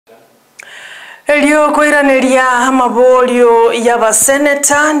Elio koiraniria amabolio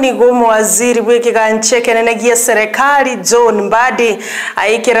y'abaseneta nigo muwaziri w'ekiganche kenene gia serikali John Mbadi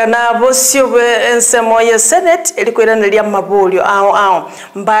aikira na bosio ensemo ya Senate eli koiraniria amabolio ao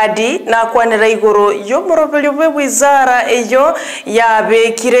Mbadi na kwanira igoro y'omurobelio w'wizara eyo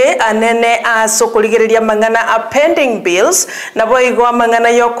yabekire anene asokoligereria mangana a pending bills nabo igo amangana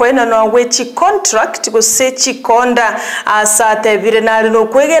yokwena no wechi contract gusechi konda asatebire nali no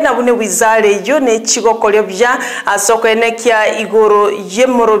kwegena bune wizara eyo ne chigokolyo bya asokenekia igoro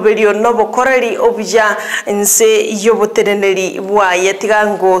yemorobelio nobokoreri obya nse yoboteneneri bwa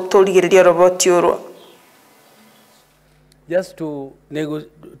yetigango toligereria robotioro. Just to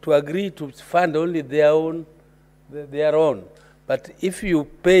agree to fund only their own, but if you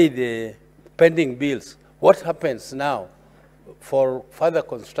pay the pending bills, what happens now for further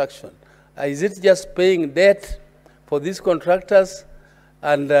construction? Is it just paying debt for these contractors?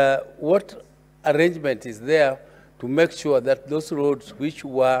 And what arrangement is there to make sure that those roads which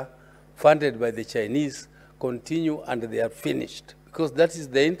were funded by the Chinese continue and they are finished? Because that is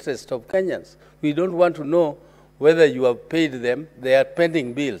the interest of Kenyans. We don't want to know whether you have paid them. They are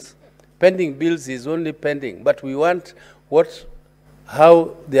pending bills. Pending bills is only pending, but we want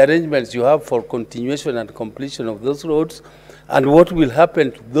how the arrangements you have for continuation and completion of those roads, and what will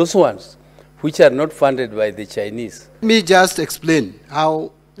happen to those ones which are not funded by the Chinese. Let me just explain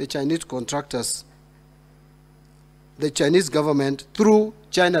how the Chinese contractors, the Chinese government, through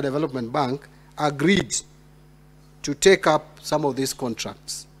China Development Bank, agreed to take up some of these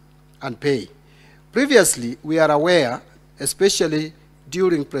contracts and pay. Previously, we are aware, especially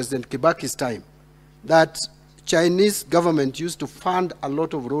during President Kibaki's time, that Chinese government used to fund a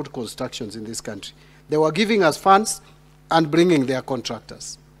lot of road constructions in this country. They were giving us funds and bringing their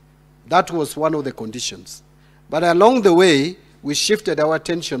contractors. That was one of the conditions. But along the way, we shifted our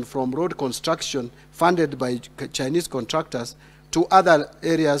attention from road construction funded by Chinese contractors to other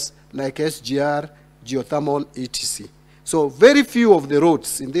areas like SGR, geothermal, etc. So very few of the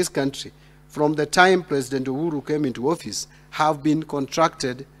roads in this country from the time President Uhuru came into office have been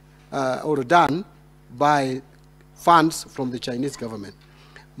contracted or done by funds from the Chinese government.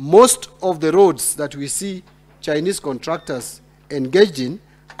 Most of the roads that we see Chinese contractors engaged in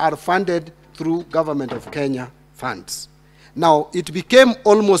are funded through Government of Kenya funds. Now, it became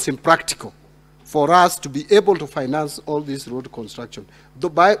almost impractical for us to be able to finance all this road construction,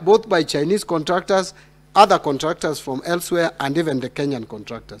 both by Chinese contractors, other contractors from elsewhere, and even the Kenyan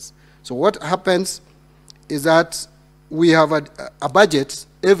contractors. So what happens is that we have a budget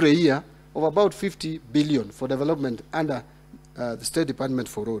every year of about 50 billion for development under the State Department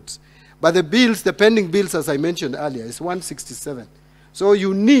for Roads. But the bills, the pending bills, as I mentioned earlier, is 167. So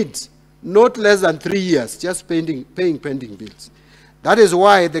you need not less than 3 years just paying pending bills. That is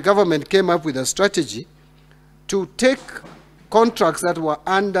why the government came up with a strategy to take contracts that were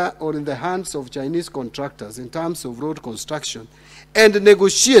under or in the hands of Chinese contractors in terms of road construction and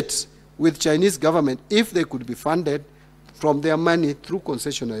negotiate with Chinese government if they could be funded from their money through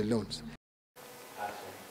concessionary loans.